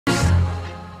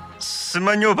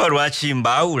simanyi oba lwaki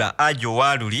mbaawula Hajji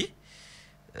owaluli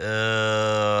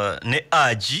ne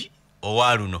Hajji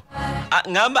owaluno.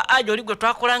 Ngamba Hajji oli gwe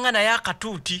twakolanga naye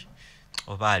akatuuti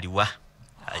oba aliwa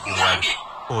Hajji owaluli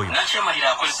oyo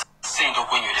nakyemalira akozesa ssente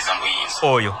okwenywereza mu buyinza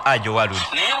oyo Hajji owaluli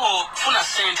naye bw'ofuna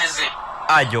ssente ze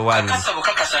Hajji owaluli kakasa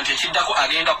bukakasa nti ekiddako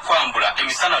agenda kwambula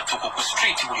emisana tuku ku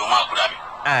street buli omu akulabe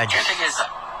kyentegeeza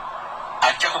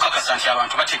ajja kukakasa nti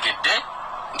abantu bategedde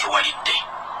nti walidde.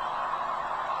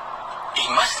 He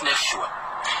must make sure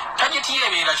tajeti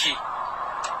yebeera ki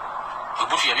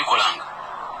ebutu yabikolanga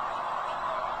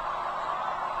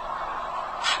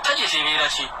tajeti yebeera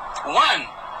ki one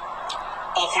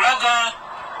okulaga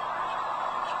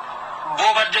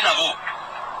bobadde nabo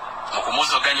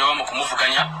mukumuzoganya oba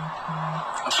mukumuvuganya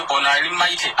nti ono ali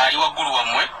maite ali waggulu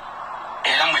wammwe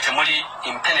era mmwe temuli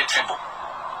impenetrable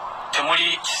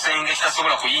temuli kisenge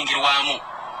kitasobola kuyingirwamu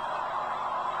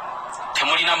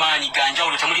temulina maanyi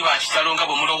ganjawulo temuli bakitalo nga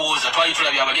bwe mulowooza twali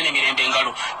tulabye abali n'emirembe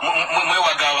engalo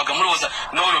mwewagaawaga mulowooza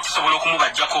n'olwo tusobola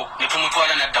okumubajjako ne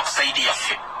tumutwala nadda ku sayidi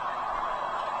yaffe.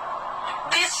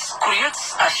 This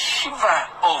creates a shiver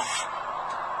of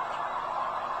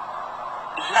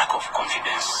lack of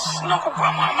confidence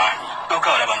n'okugwamu amaanyi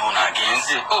ogawala bano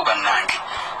naagenze obannange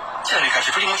kirabika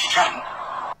kye tulimu kikyamu.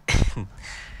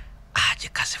 Hajji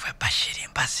Kazibwebashir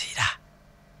mpasiira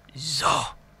zo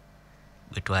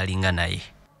bwe twalinga naye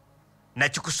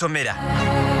nakikusomera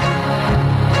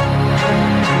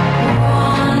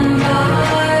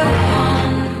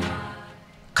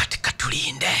kati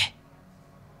katulinde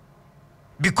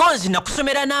because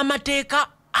nakusomera n'amateeka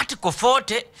article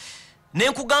 40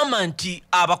 nenkugamba nti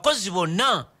abakozi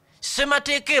bonna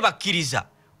ssemateeka ebakkiriza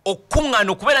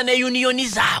okukuŋŋaana okubeera ne yuniyoni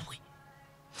zaabwe.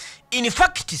 In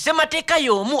fact ssemateeka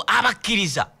y'omu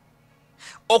abakkiriza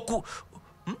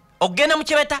ogenda mu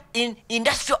kyebeta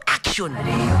industrial action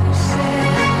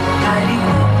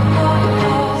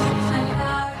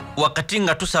wakati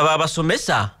nga tusaba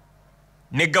abasomesa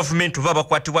ne gavumenti oba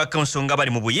bakwatibwako ensonga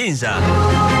bali mu buyinza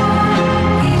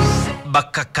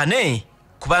bakkakkane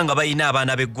kubanga balina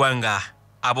abaana b'eggwanga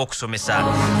ab'okusomesa.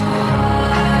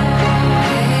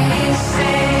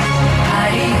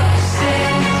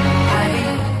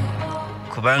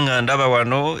 Kubanga ndaba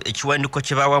wano ekiwandiiko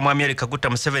kye baawa mu America gutta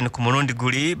mu 7 ku mulundi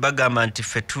guli bagamba nti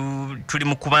ffe tuli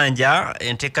mu kubanja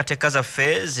enteekateeka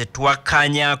zaffe ze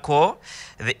twakkaanyaako.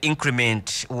 The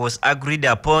increment was agreed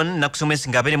upon nakusomesi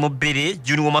nga 22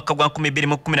 Juni w'omwaka gwa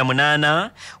 2018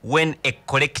 when a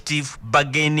collective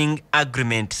bargaining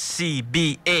agreement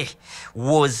CBA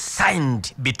was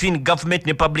signed between government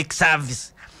and public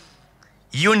service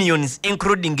unions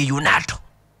including UNATO.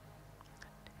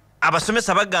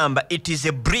 Abasomesa bagamba it is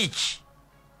a breach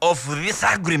of this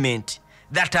agreement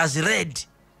that has led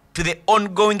to the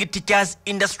ongoing teachers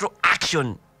industrial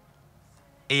action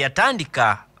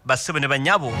eyatandika basebe ne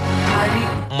banyabo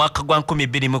mwaka gwa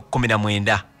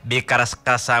 2019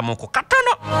 bekarasakasamu ku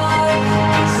katono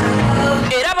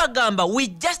era bagamba we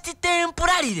just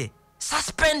temporarily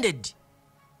suspended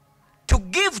to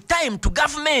give time to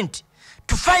government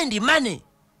to find money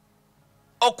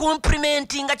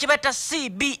implementing a chibeta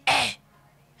CBA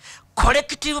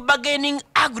collective bargaining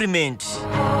agreement.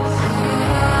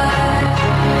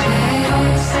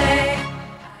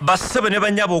 Basebe ne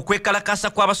banyabo okwekalakasa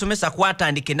kw'abasomesa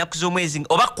kwatandika ennaku z'omwezi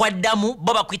oba kwaddamu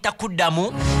bo bakwita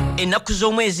kuddamu ennaku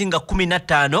z'omwezi nga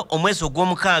 15 omwezi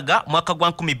ogw'omukaaga mwaka gwa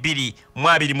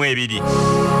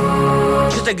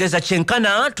 2022. Kitegeeza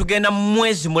kyenkana tugenda mu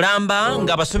mwezi mulamba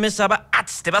nga abasomesa ba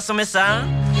arts tebasomesa.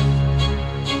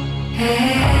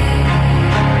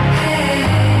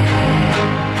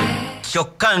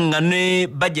 Kyokka ne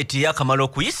budget yakamala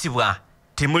okuyisibwa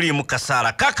temuli mu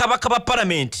kasaala kakabaka ba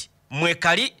parliament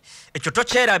mwekali ekyo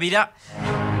tokyerabira.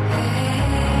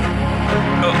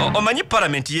 Omanyi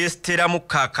parliament yestera mu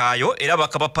kakaayo era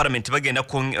bakaba parliament bagenda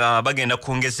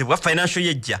kuongezebwa financial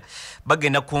yejja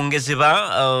bagenda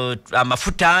kuongezebwa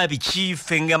amafuta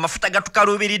bikife amafuta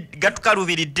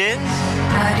gatukalubiridde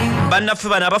bannaffe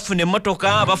bano abafuna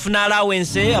emmotoka abafuna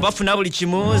allowance abafuna buli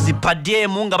kimu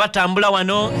zipadyemu nga batambula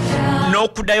wano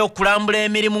n'okuddayo okulambula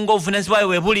emirimu ng'obuvunaanyizibwa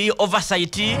bwe buli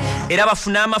oversight era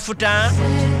bafuna amafuta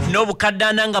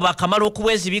n'obukaddaana nga bakamala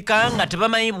okubwezibika nga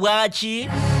tebamanyi bwaki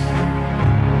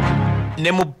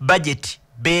ne mu budget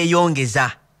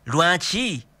beeyongeza.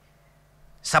 Lwaki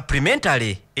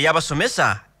supplementary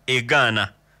ey'abasomesa egaana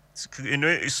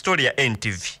story ya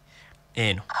NTV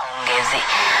eno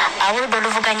awuludde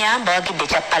oluvuganya mbawagidde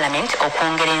kya Parliament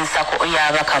okwongera ensako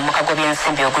y'abaka mu kago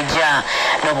by'ensimbi okujja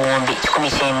n'obuwumbi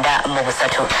 19 mu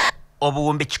busatu.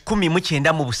 Obuwumbi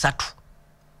 19 mu busatu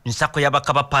nsako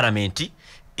y'abaka ba Parliament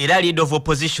era leader of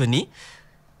opposition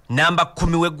namba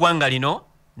 10 w'eggwanga lino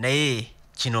naye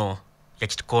kino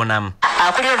yakitukonamu.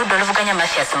 Akulira oludda oluvuganya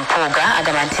Matias Mpuuga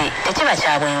agamba nti tekiba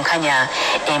kya bwenkanya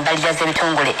embalirira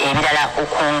z'ebitongole ebirala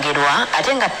okwongerwa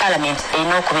ate nga paalamenti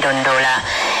erina okubirondoola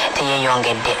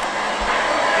teyeeyongedde.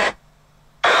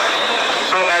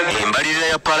 Embalirira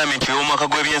ya paalamenti ey'omwaka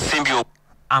gw'ebyensimbi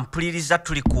ampuliriza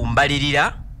tuli ku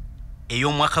mbalirira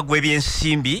ey'omwaka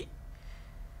gw'ebyensimbi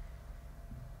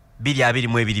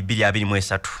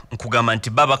 2022-2023 nkugamba nti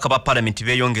babaka ba paalamenti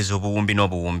beeyongeza obuwumbi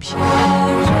n'obuwumbi.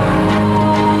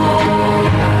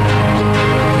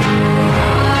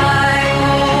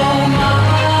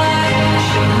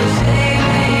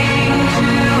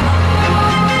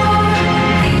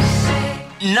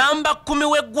 Namba 10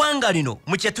 w'eggwanga lino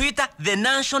mu kye tuyita the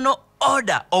National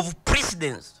Order of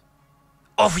Precedence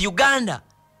of Uganda,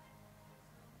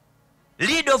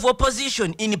 leader of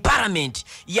opposition in parliament,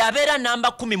 yabeera namba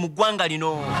 10 mu ggwanga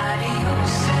lino.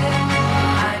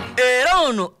 Era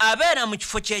ono abeera mu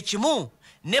kifo kyekimu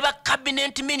ne ba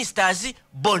cabinet ministers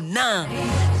bonna.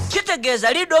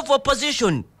 Kitegeeza leader of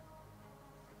opposition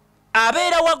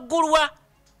abeera waggulu wa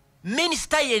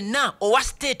minister yenna owa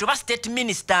state oba state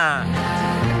minister.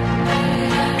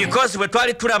 Because we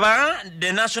twali tulaba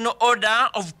the National Order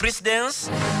of Precedence,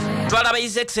 twalaba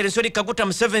His Excellency Kaguta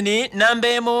Museveni, number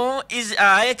emo is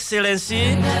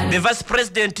Excellency the Vice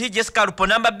President Jessica Lupo,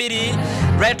 number 2,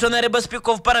 Right Honorable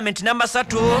Speaker of Parliament, number 3,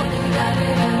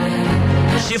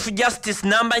 Chief Justice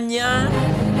number 4,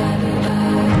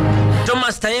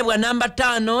 Thomas Tayebwa number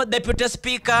 5, Deputy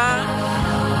Speaker,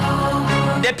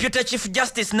 Deputy Chief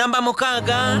Justice number 6,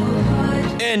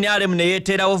 NRM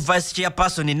neyeterawo Vice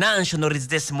Chairperson National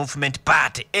Resistance Movement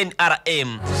Party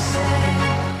NRM.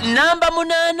 Namba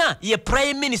 8 ye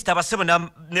Prime Minister basebo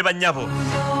ne banyabo.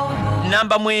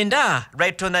 Namba 9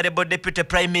 Right Honorable Deputy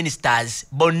Prime Ministers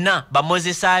bonna ba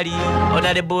Moses Ali,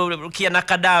 Honorable Kiana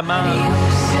Kadama,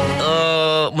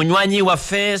 munywanyi wa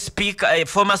Speaker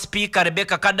former Speaker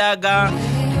Rebecca Kadaga,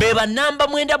 beba namba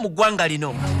 9 mu ggwanga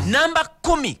lino. Namba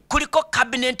 10 kuliko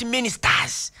Cabinet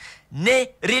Ministers ne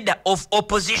leader of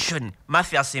opposition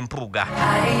Matias Mpuuga.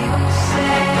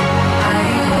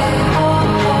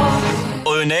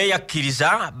 Oyo naye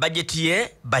yakkiriza budgeti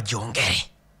ye bajongere.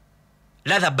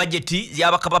 Latha budgeti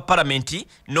y'abaka ba parliament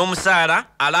n'omusaala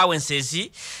allowances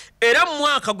era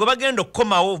mwaka gwe bagenda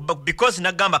okukomawo because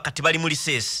nagamba kati bali mu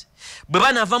recess. Bwe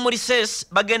banava mu recess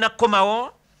bagenda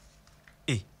kukomawo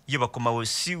ye bakomawo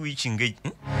si wiki nge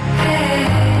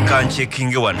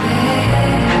kanchekinge wano.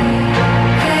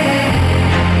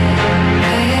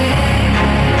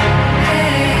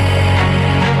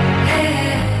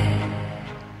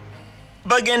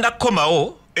 Bagenda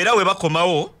komawo era we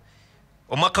bakomawo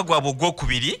omwaka gwabwe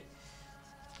ogwokubiri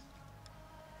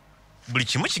buli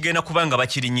kimu kigenda kubanga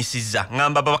bakirinyisiza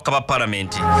ngamba babaka ba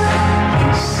parliament.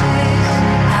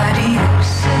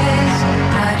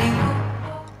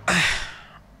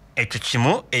 Ekyo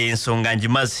kimu ensonga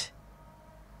njimaze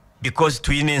because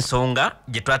tuyina ensonga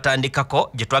gye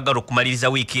twatandikako gye twagala okumaliriza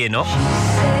wiiki eno.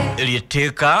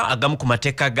 Etteka agamu ku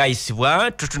mateeka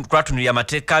agayisibwa twatunulira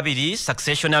amateeka 2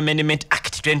 Succession Amendment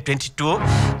Act 2022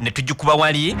 ne tugikuba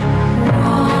wali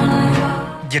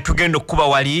gye tugenda okuba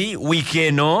wali wiiki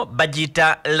eno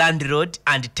bagiyita Landlord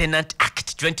and Tenant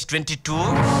Act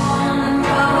 2022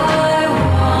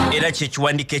 era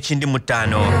kyekiwandiiko ekindi mu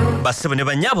 5 basebo ne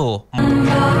banyabo.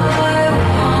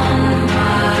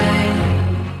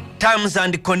 Terms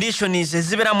and conditions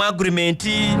ezibera mu agreement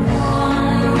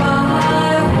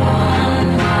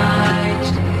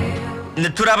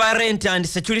Turaba rent and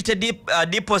security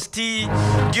deposit,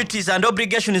 duties and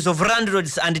obligations of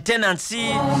landlords and tenants,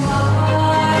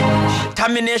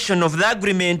 termination of the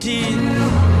agreement.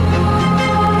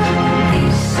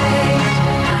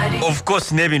 Of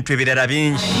course, nebintu ebirala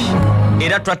bingi.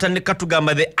 Era twatandika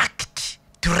tugamba the act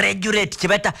to regulate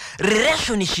kibata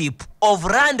relationship of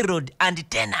landlord and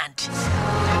tenant,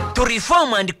 to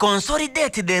reform and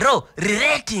consolidate the law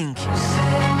relating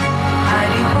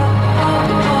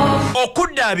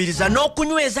okuddabiriza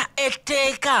n'okunyweza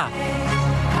etteeka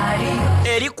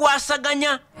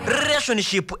erikwasaganya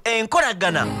relationship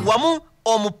enkolagana wamu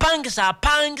omupangisa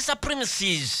apangisa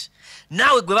premises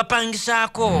naawe gwe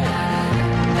bapangisaako.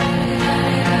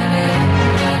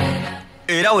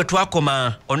 Era we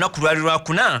twakoma olunaku lwali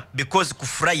lwakuna because ku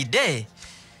Friday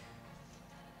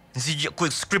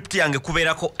ku script yange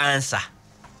kubeerako answer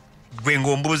gwe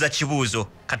ng'ombuuza kibuuzo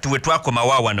kati we twakoma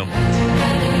waawano.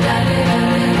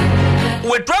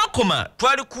 We twakoma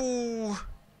twali ku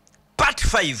part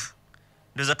 5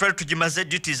 ndoza twali tugimaze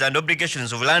duties and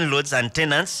obligations of landlords and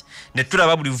tenants ne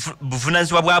tulaba buli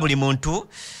buvunaanyizibwa bwa buli muntu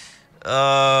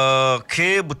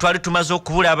ke butwali tumaze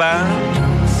okubulaba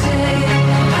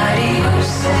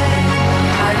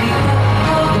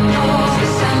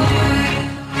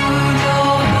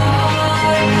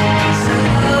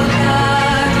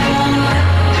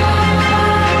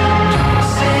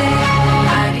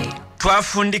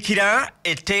twafundikira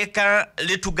etteeka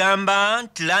litugamba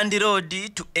nti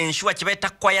landlord to ensure kibaita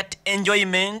quiet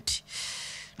enjoyment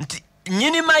nti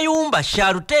nyini mayumba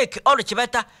shall take all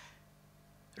kibaita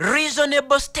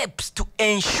reasonable steps to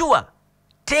ensure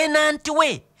tenant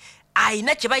we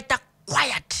aina kibaita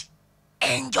quiet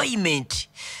enjoyment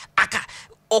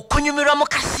okunyumirwa mu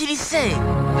kasirise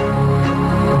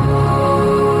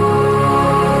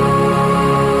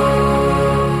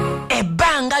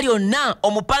ebbanga lyonna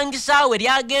omupangisa we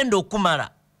lyagenda okumala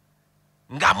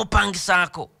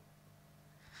ng'amupangisaako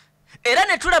era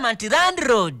ne tulama nti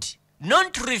landlord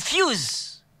not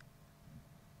refuse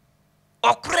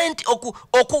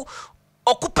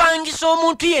okupangisa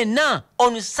omuntu yenna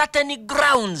on certain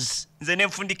grounds. Nze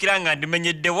nenfundikira nga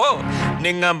ndimenyeddewo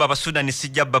ne ngamba abasudani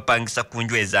sijja bapangisa ku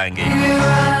nju ezange.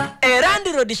 A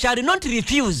landlord shall not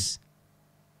refuse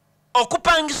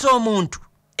okupangisa omuntu,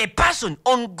 a person,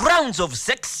 on grounds of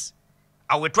sex.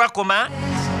 Awe twakoma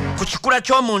ku kikula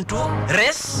ky'omuntu,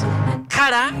 race,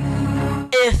 color,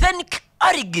 ethnic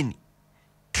origin,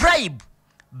 tribe,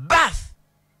 birth,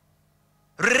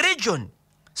 religion,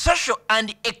 social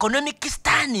and economic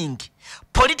standing,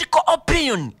 political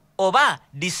opinion oba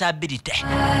disability.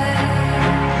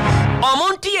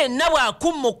 Omuntu yenna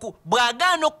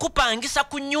bw'agaana okupangisa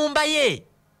ku nnyumba ye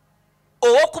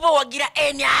owokuba wagira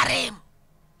NRM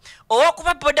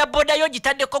owokuba bodaboda yo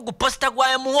gitaddeko guposta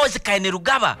gwayo muwozi kaine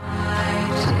rugaba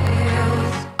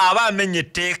aba amenye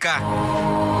etteeka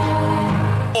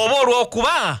oba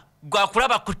olw'okuba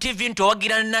gwakulaba ku TV nti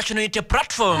owagira National Unity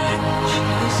Platform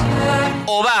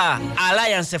oba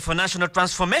Alliance for National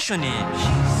Transformation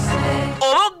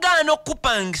oba ogaana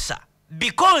okupangisa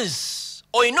because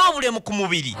oyina obulemu ku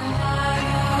mubiri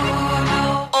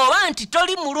oba nti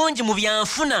toli mulungi mu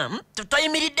byanfuna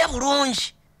toyimiridde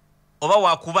bulungi oba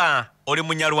wakuba oli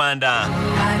munyarwanda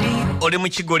oli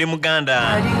mukigo oli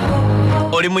muganda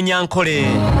oli munyankole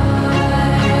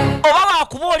oba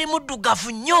wakuba oli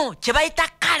muddugavu nnyo kye bayita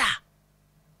kala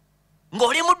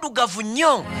ng'oli muddugavu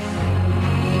nnyo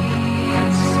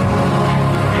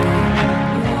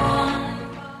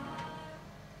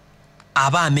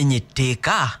aba amenye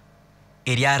etteeka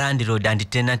erya Landlord and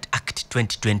Tenant Act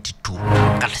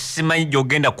 2022 kati simanyi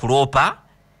gy'ogenda kuloopa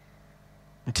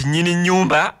nti nnyini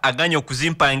nnyumba aganya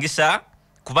okuzimpangisa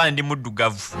kuba ndi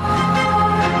muddugavu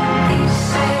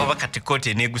oba kati kooti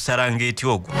eneegusaranga eti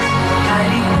ogwo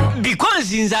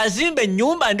because nze azimba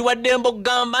ennyumba ndi waddemba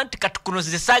okugamba nti kati kuno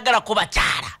ze saagalako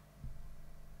bakyala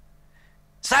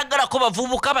saagalako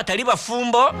bavubuka batali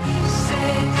bafumbo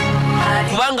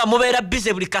kubanga mubeera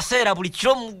bize buli kaseera buli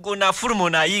kiro naafuluma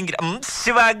onaayingira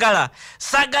sibaagala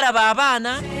saagala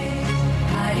baabaana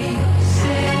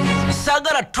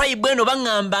saagala tribe eno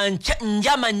baŋŋamba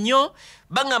njama nnyo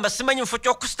baŋŋamba simanyi mufo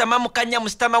ky'okusitama mukanya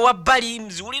musitama wa bbali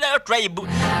nziwulirayo tribe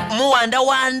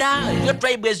muwandawanda yo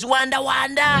tribe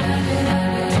eziwandawanda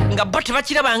nga bo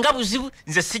tebakirabanga buzibu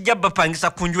nze sijja bapangisa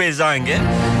ku nju ezange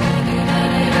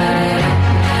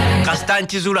kasita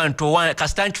nkizula nti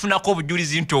kasita nkifunako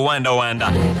obujulizi nti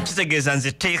owandawanda kitegeeza nze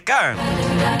etteeka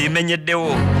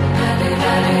ndimenyeddewo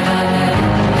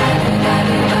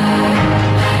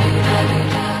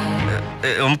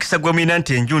omukisa gwe mwina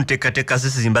nti enju nteekateeka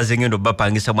zizimba zengendo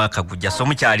bapangisa mwaka gujja so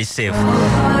mukyali seefu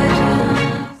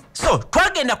so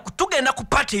tugenda ku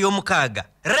paati ey'omukaaga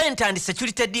rent and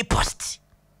security deposit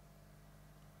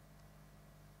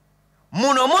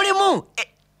muno mulimu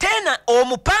tena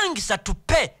omupangisa to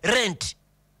pay rent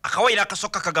akawaira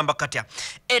akasoka kagamba katya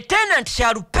a tenant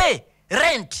shall pay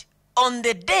rent on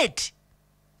the date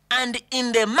and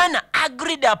in the manner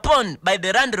agreed upon by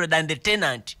the landlord and the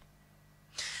tenant.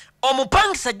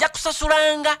 Omupangisa ajja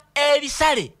kusasulanga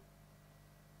ebisale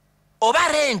oba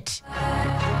rent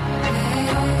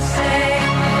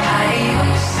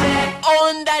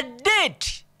on the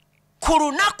date ku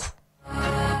lunaku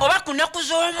oba ku nnaku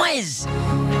z'omwezi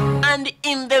and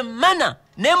in the manner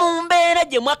ne mu mbeera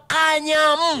gye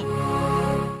mwakkaanyaamu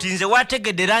tinze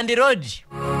wategedde landlord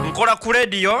nkola ku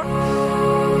radio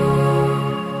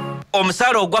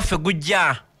omusaala ogwaffe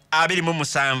gujja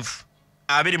 27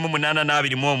 28 na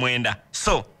 29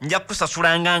 so nja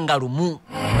kusasulanga nga lumu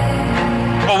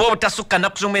oba obutasukka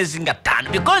nnaku z'omwezi nga 5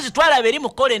 because twalaba eri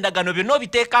mukola endagano byonna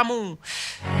obiteekamu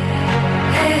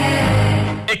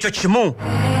ekyo kimu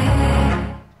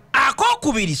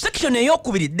akokubiri section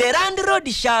eyokubiri the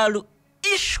landlord shall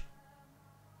issue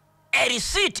a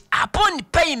receipt upon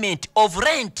payment of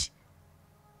rent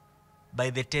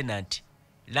by the tenant.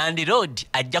 Landlord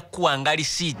ajja kuwanga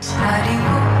receipt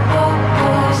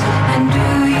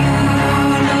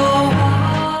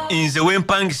Inze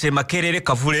wempangise Makerere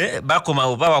Kavule bakoma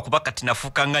obawa kubaka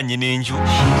tinafuka nga nyinenju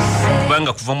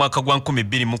kubanga kuva mwaka gwa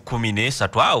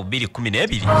 2013 au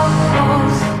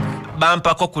 2012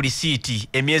 bampako ku risiti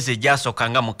emyezi egyasoka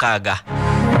nga mukaaga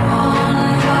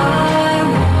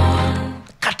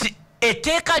kati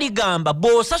Etteka ligamba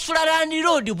bw'osasula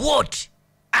landlord bwoti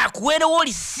akuweerewo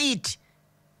risiti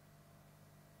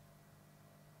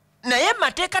naye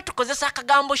mateeka tukozesa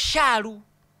akagambo shalu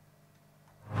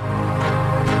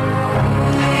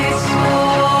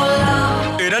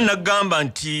era nagamba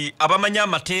nti abamanya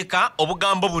amateeka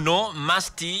obugambo buno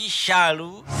must,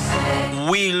 shall,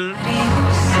 will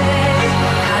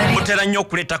butera nnyo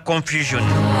okuleta confusion.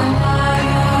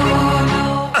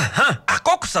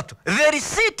 Akokusatu, the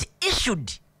receipt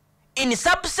issued in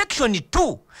subsection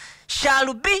 2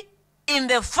 shall be in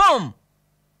the form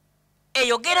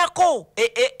eyogerako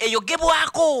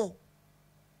eyogebwako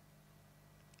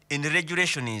in the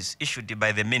regulation is issued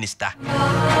by the minister.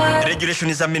 Regulation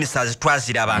is a minister's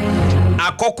twaziraba.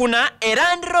 Akokuna a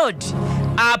landlord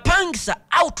apangisa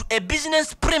out a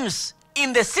business premise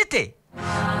in the city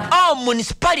or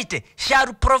municipality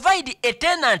shall provide a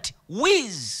tenant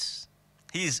with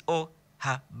his or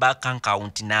her bank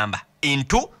account number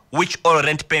into which all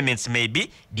rent payments may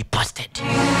be deposited.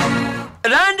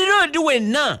 Landlord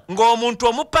wenna ng'omuntu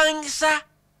omupangisa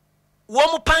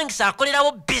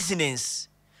akolerawo business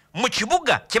mu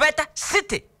kibuga kyebayita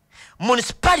city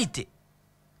municipality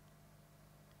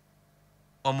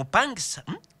omupangisa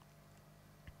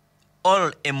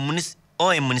or a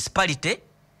municipality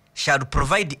shall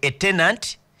provide a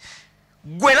tenant.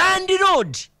 Gwe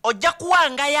landlord ojja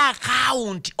kuwangayo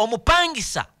account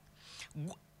omupangisa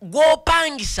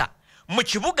gw'opangisa mu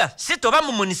kibuga city oba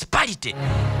mu municipality.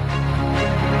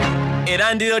 A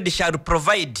landlord shall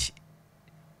provide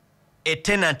a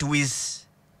tenant with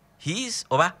his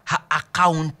or her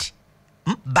account,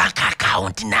 bank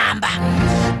account number,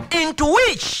 into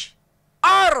which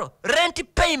all rent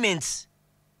payments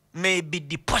may be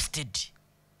deposited.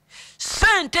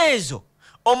 Sente ezo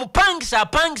omupangisa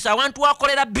apangisa abantu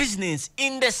akolera business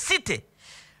in the city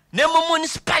ne mu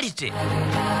municipality.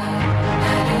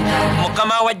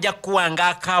 Mukama wajja kuwanga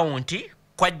account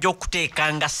kwajja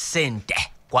okuteekanga sente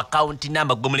ku account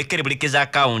number gomulekere bulekeza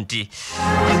account.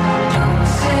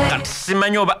 Kati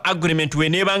simanyi oba agreement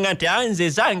wenebanga nti nze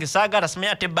zange saagala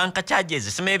simanyi ate banka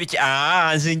charges simanyi biki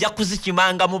nze nja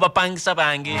kuzikimanga mu bapangisa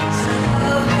bange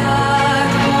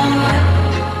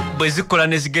bwe zikola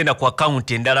ne zigenda ku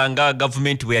account endala nga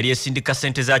government bwe yali esindika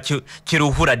sente za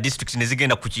Kiruhura district ne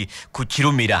zigenda ku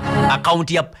Kirumira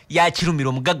account ya Kirumira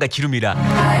omugagga Kirumira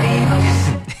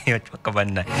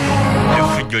kabana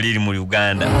efujjo liri mu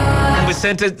Uganda bwe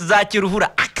sente za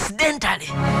Kiruhura accidentally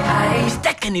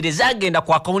mistakenly zagenda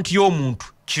ku account y'omuntu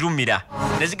Kirumira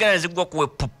ne zigenda zigwa kuwe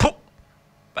pupu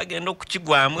bagenda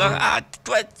okukigwamu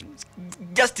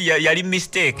just yali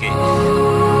mistake.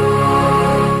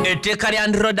 Etteka lya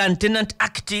Landlord and Tenant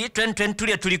Act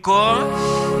 2022 tuliko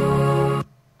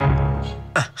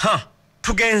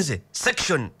tugenze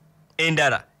section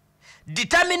endala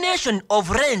determination of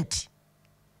rent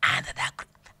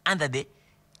under the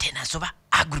tenants of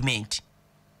agreement.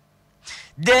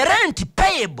 The rent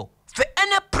payable for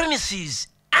any premises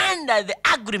under the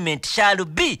agreement shall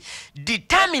be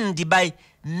determined by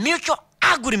mutual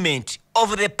agreement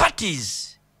of the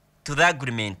parties to the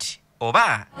agreement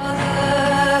oba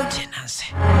tenancy.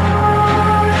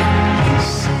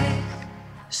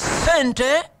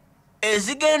 Sente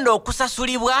ezigenda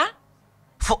okusasulibwa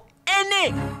for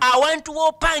any awantu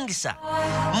wopangisa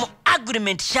mu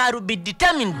agreement shall be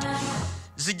determined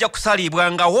zijja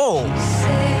kusalibwangawo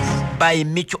by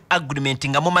mutual agreement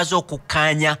nga mumaze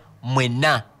okukanya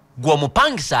mwenna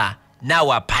gw'omupangisa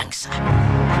naawe apangisa.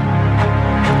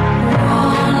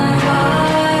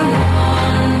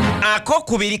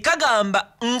 Akokubiri kagamba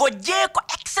ng'ogyeko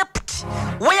except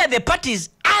where the parties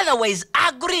otherwise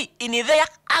agree in their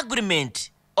agreement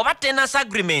oba tenancy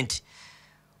agreement,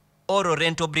 all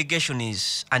rent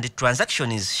obligations and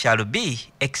transactions shall be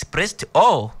expressed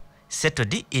or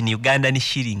settled in Ugandan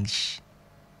shillings.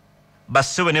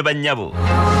 Basube ne banyabo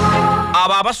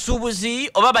aba abasuubuzi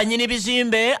oba banyini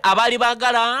bizimbe abali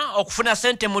bagala okufuna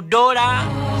sente mu dola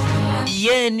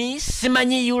yeni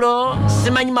simanyi euro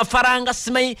simanyi mafaranga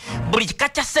simanyi buli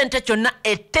kikacha sente kyonna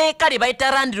etteeka lye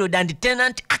bayita Landlord and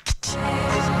Tenant Act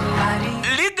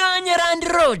liganye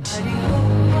landlord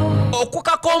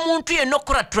okukaka omuntu yenna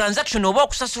okukola transaction oba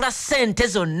okusasula sente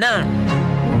zonna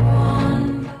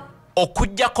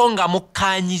okujjako nga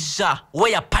mukkanyiza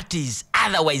where parties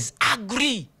otherwise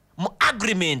agree mu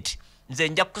agreement nze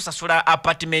nja kusasula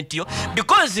apartment yo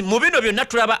because mu bino byonna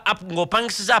tulaba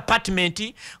ng'opangisiza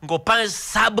apartment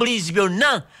ng'opangisa sublease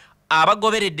byonna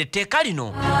abagoberedde etteeka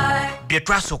lino bye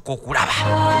twasooka okulaba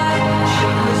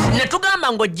ne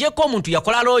tugamba ng'oggyeko omuntu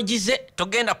yakola loogize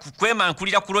togenda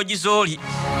kwemankulira ku loogize oli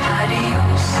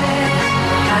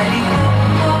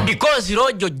because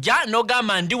loogi ojja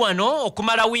n'ogamba ndi wano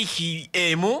okumala wiiki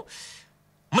emu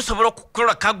musobola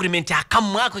okukola ka agreement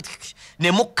akammwako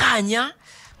ne mukkaanya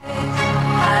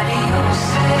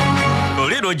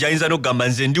oli loogi ayinza n'okugamba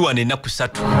nze ndi wano ennaku 3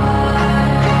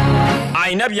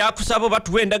 ayina byakusaba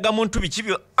batuwa endagamuntu biki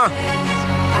byo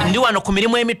ndi wano ku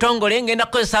mirimu emitongole ngenda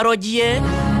kukozesa loogi ye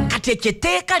kati ekyo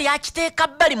etteeka lyakiteeka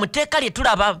bbali mu tteeka lye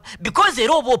tulaba because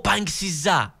era oba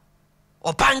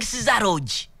opangisiza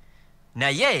loogi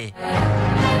naye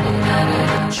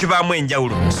kibaamu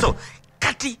enjawulo so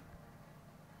kati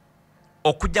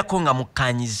okujjako nga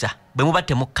mukkaanyiza bwe muba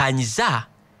temukkaanyiza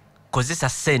kozesa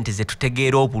ssente ze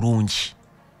tutegeera obulungi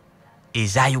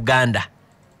eza Uganda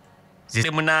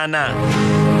zimunaana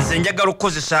nze njagala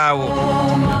okukozesaawo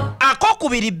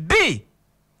akokubiri B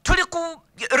tuli ku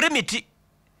limit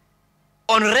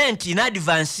on rent in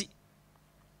advance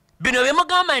bino bye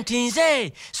mugamba nti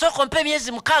nze sooka mpe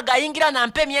emyezi 6 ayingira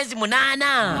nampe emyezi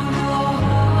 8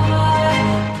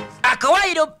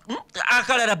 akawairo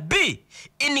akalala B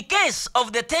in case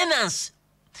of the tenants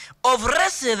of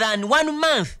less than 1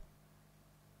 month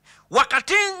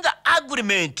wakatinga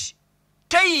agreement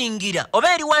teyingira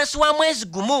oba eri wansi wa mwezi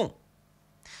gumu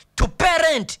to pay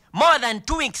rent more than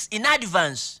 2 weeks in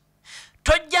advance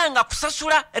tojjanga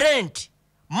kusasula rent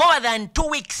more than 2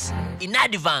 weeks in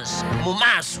advance mu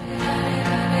maaso.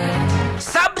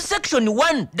 Subsection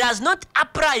 1 does not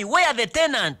apply where the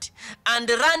tenant and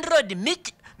the landlord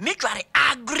mutually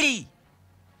agree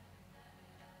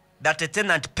that the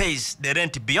tenant pays the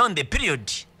rent beyond the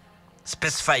period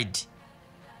specified.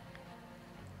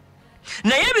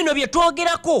 Naye bino bye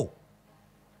twogerako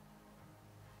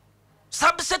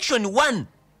subsection 1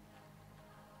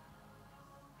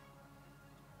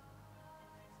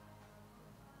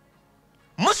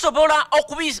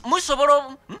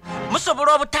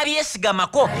 musobola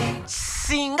obutabyesigambako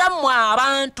singa mwe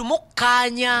abantu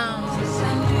mukkaanya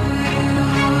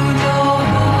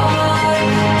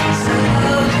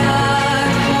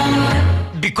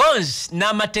because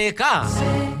n'amateeka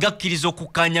gakkiriza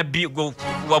okukkaanya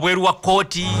wabweru wa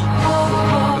kooti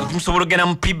musobola ogenda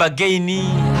mu plea bargain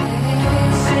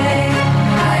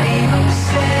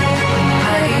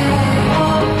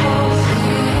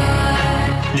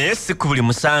naye si ku buli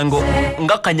musango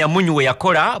nga Kanyamunyu we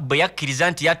yakola bwe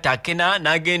yakkiriza nti yatta Akena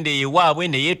n'agenda ewaabwe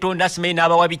ne yeetonda asimanyi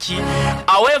n'abawa biki.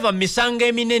 However misango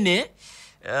eminene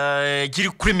giri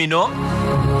criminal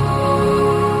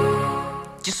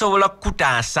kisobola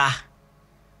kutaasa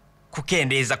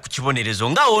kukendeeza ku kibonerezo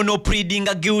nga ono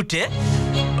pleadinga guilty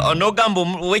onogamba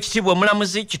owekitiibwa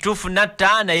omulamuzi kituufu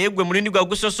natta naye gwe mulindi gwa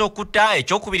gusoose okutta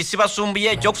ekyokubiri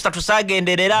sibasumbuye ekyokusatu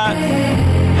saagenderera.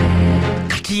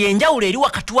 Kati yenjawulo eri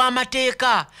wakati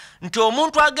w'amateeka nti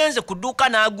omuntu agenze ku dduuka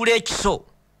n'agula ekiso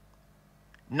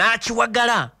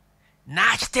n'akiwagala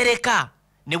n'akitereka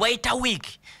ne wayita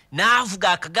wiiki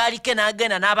n'avuga akagaali ke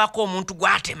n'agenda n'abako omuntu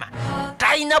gw'atema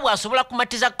talina bw'asobola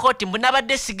kumatiza kooti mbu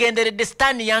nabadde sigenderedde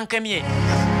sitaani yankemye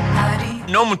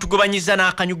n'omuntu gwe banyiza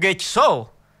n'akanyuga ekiso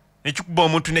nekikuba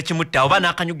omuntu nekimutta oba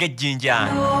n'akanyuga ejjinja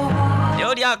naye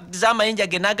oli agiza amayinja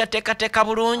ge n'agateekateeka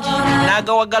bulungi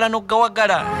n'agawagala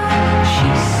n'okugawagala.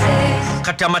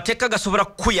 Kati amateeka gasobola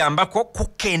kukuyambako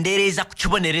kukendeereza ku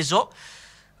kibonerezo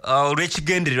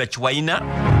olw'ekigendererwa kiwayina.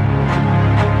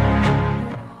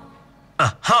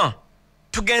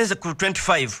 Tugenze ku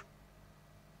 25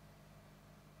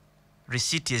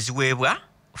 receipt eziweebwa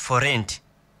for rent.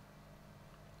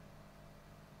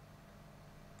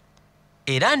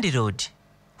 A landlord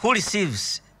who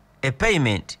receives a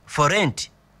payment for rent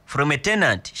from a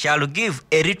tenant shall give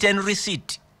a written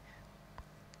receipt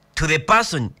to the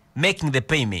person making the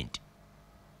payment.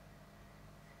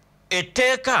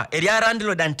 Etteka erya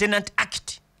Landlord and Tenant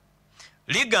Act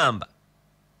ligamba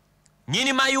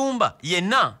nyini mayumba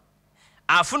yenna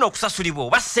afuna okusasulibwa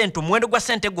oba ssente omuwendo gwa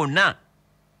ssente gwonna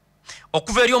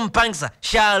okuva eri omupangisa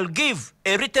shall give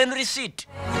a written receipt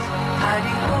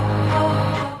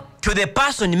to the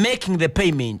person making the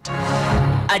payment.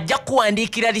 Ajja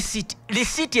kuwandiikira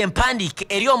receipt empandiike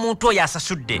eri omuntu oyo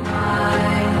asasudde.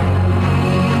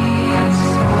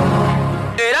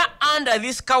 Era under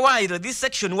this kawairo, this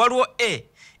section waliwo A,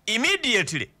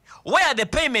 immediately where the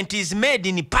payment is made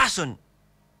in person.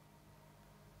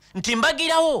 Nti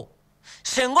mbagirawo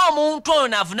senga omuntu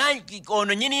ono avunanyizibwa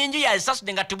ono nyini enju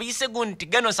yazisasudde nga tubiyise gundi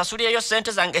gano nsasulireyo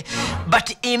sente zange,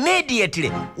 but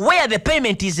immediately where the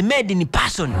payment is made in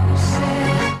person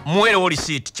muwerewo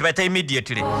receipt kibayita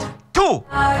immediately. 2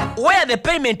 where the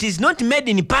payment is not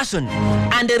made in person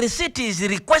and the receipt is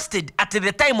requested at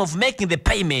the time of making the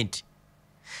payment.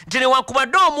 Nti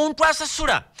newankubadde omuntu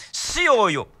asasula si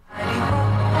oyo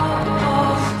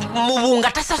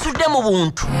mubunga tasasudde mu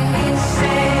buntu,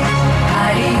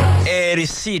 a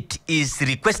receipt is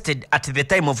requested at the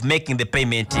time of making the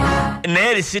payment.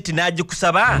 Naye receipt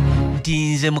nagikusaba nti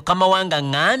nze mukama wange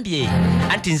ngambye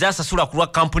anti nze asasula kulwa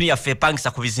kampuni yaffe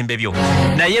epangisa ku bizimbe byo,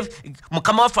 naye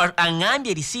mukama waffe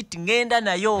angambye receipt ngenda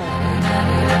nayo.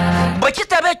 Bwe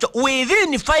kitaba ekyo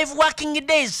within 5 working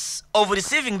days of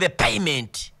receiving the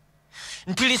payment,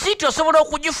 nti receipt osobola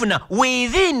okugifuna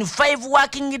within 5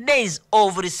 working days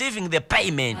of receiving the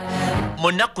payment,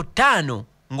 mu nnaku 5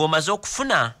 ng'omaze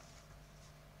okufuna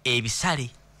ebisale.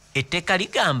 Etteeka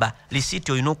ligamba receipt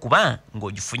olina okuba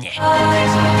ng'ogifunye.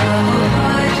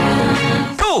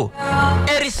 2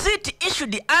 a receipt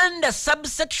issued under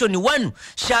subsection 1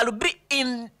 shall be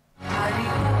in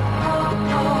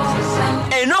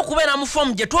okubeera mu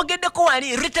form gye twogeddeko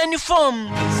wali, written form,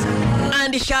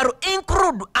 and shall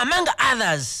include among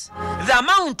others the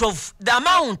amount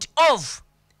of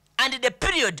and the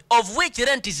period of which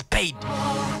rent is paid.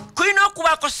 Kulina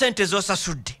okubaako sente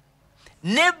z'osasudde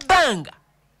n'ebbanga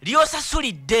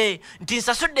ly'osasulidde, nti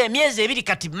nsasudde emyezi 2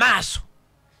 kati maaso,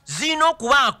 zirina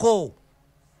okubaako.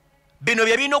 Bino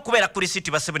bye birina okubeera ku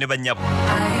receipt basebo ne bannyabo.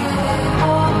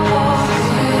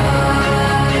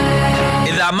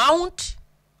 The amount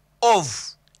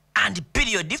of and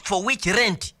period for which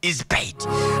rent is paid.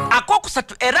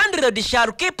 Akokusatu, a landlord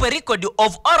shall keep a record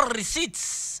of all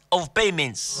receipts of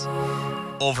payments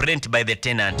of rent by the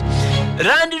tenant.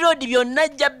 Landlord byonna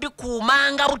ajja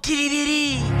bikuumanga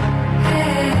butiribiri.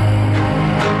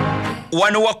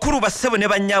 Wano wakulu basebo ne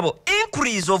bannyabo,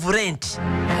 increase of rent.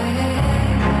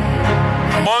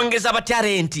 Bongeza batya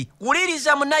renti.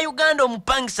 Wuliriza munnayuganda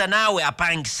omupangisa naawe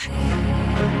apangisa.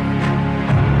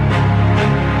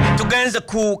 Tugenze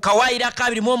ku kawaida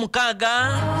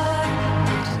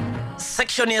 26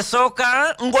 section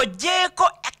esooka ng'ogyeko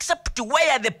except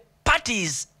where the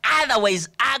parties otherwise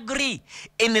agree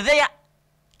in their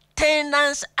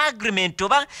tenants agreement,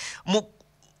 oba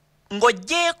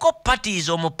ng'ogyeko parties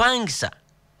omupangisa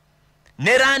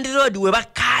ne landlord we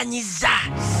bakanyiza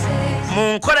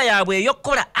mu nkola yaabwe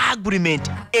ey'okukola agreement,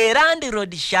 a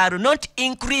landlord shall not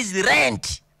increase the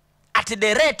rent at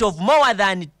the rate of more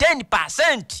than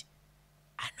 10%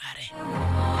 annually.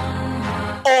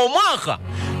 Omwaka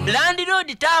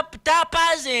landlord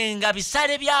tapazenga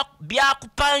bisale bya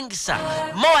kupangisa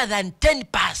more than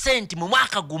 10% mu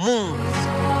mwaka gumu.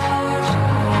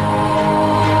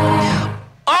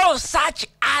 All such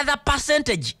other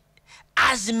percentage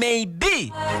as may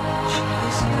be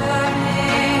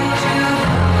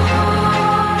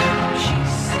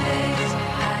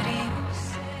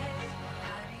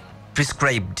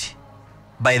prescribed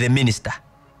by the minister,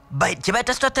 by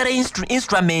kibaita statutory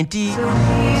instrument.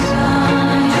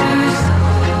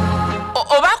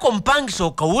 Obako mpangisa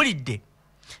okawulidde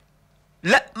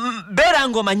beera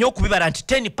ng'omanyi okubibala nti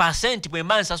 10% bwe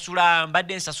mba nsasula,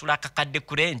 mbadde nsasula akakadde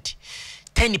ku rent,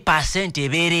 10%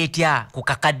 ebeera etya ku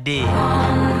kakadde?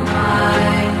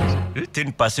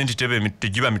 10%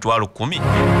 tegiba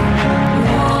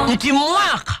 $10,000 nti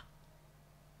mwaka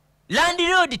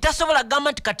landlord tasobola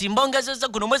gamba nti kati mbongezeza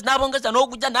guno mwezi n'abongeza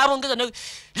n'ogujja n'abongeza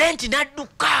rent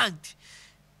n'adduka.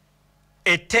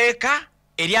 Etteeka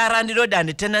erya Landlord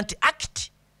and Tenant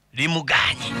Act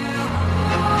limuganye.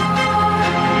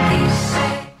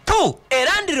 2 a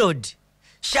landlord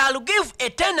shall give a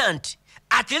tenant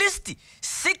at least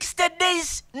 60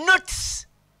 days notice,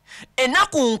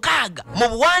 ennaku 6 mu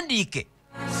buwandiike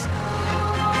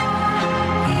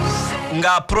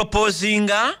nga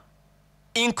proposinga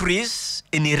increase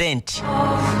in rent.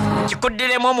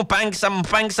 Kikuddiremu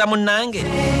omupangisa munnange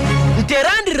nti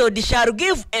landlord shall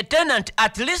give a tenant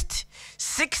at least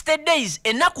 60 days,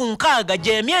 ennaku 6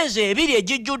 gy'emyezi 2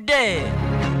 egijjudde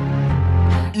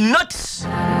notice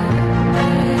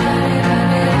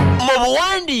mu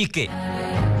buwandiike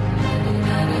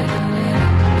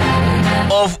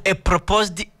of a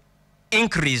proposed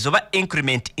increase oba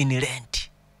increment in rent.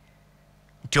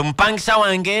 Nti omupangisa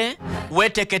wange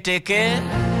weeteeketeeke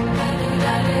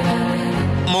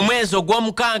mu mwezi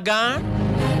ogw'omukaaga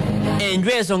enju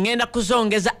ezo ngenda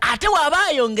kuzongeza, ate waba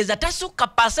ayongeza tasukka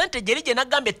percentage eri gye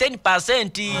nagambye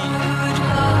 10%.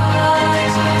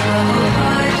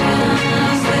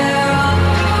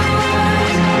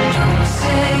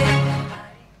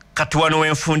 kati wano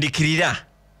wenfundikirira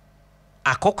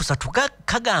akokusatu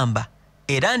kagamba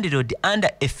a landlord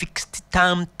under a fixed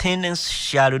term tenancy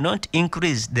shall not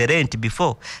increase the rent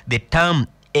before the term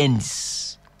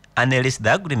ends unless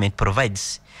the agreement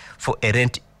provides for a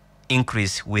rent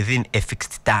increase within a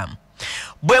fixed term.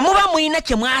 Bwe muba muina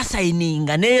kye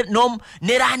mwasayininga ne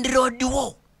landlord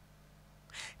wo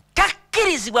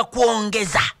takkirizibwa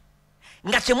kwongeza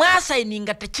nga kye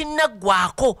mwasayininga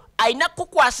tekinnaggwako ayina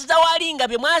kukwasiza walinga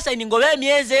bye mwasayininga oba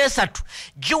emyezi 3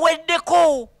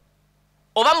 giweddeko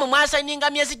oba mu mwasayininga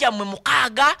myezi gyammwe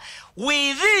 6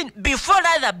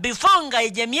 before nga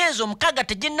egyo emyezi 6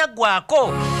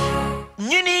 teginnaggwako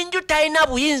nyini nju talina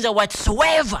buyinza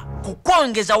whatsoever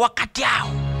kukwongeza wakati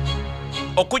awo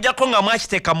okujjako nga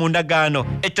mwakiteeka mu ndagaano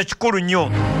ekyo kikulu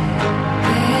nnyo.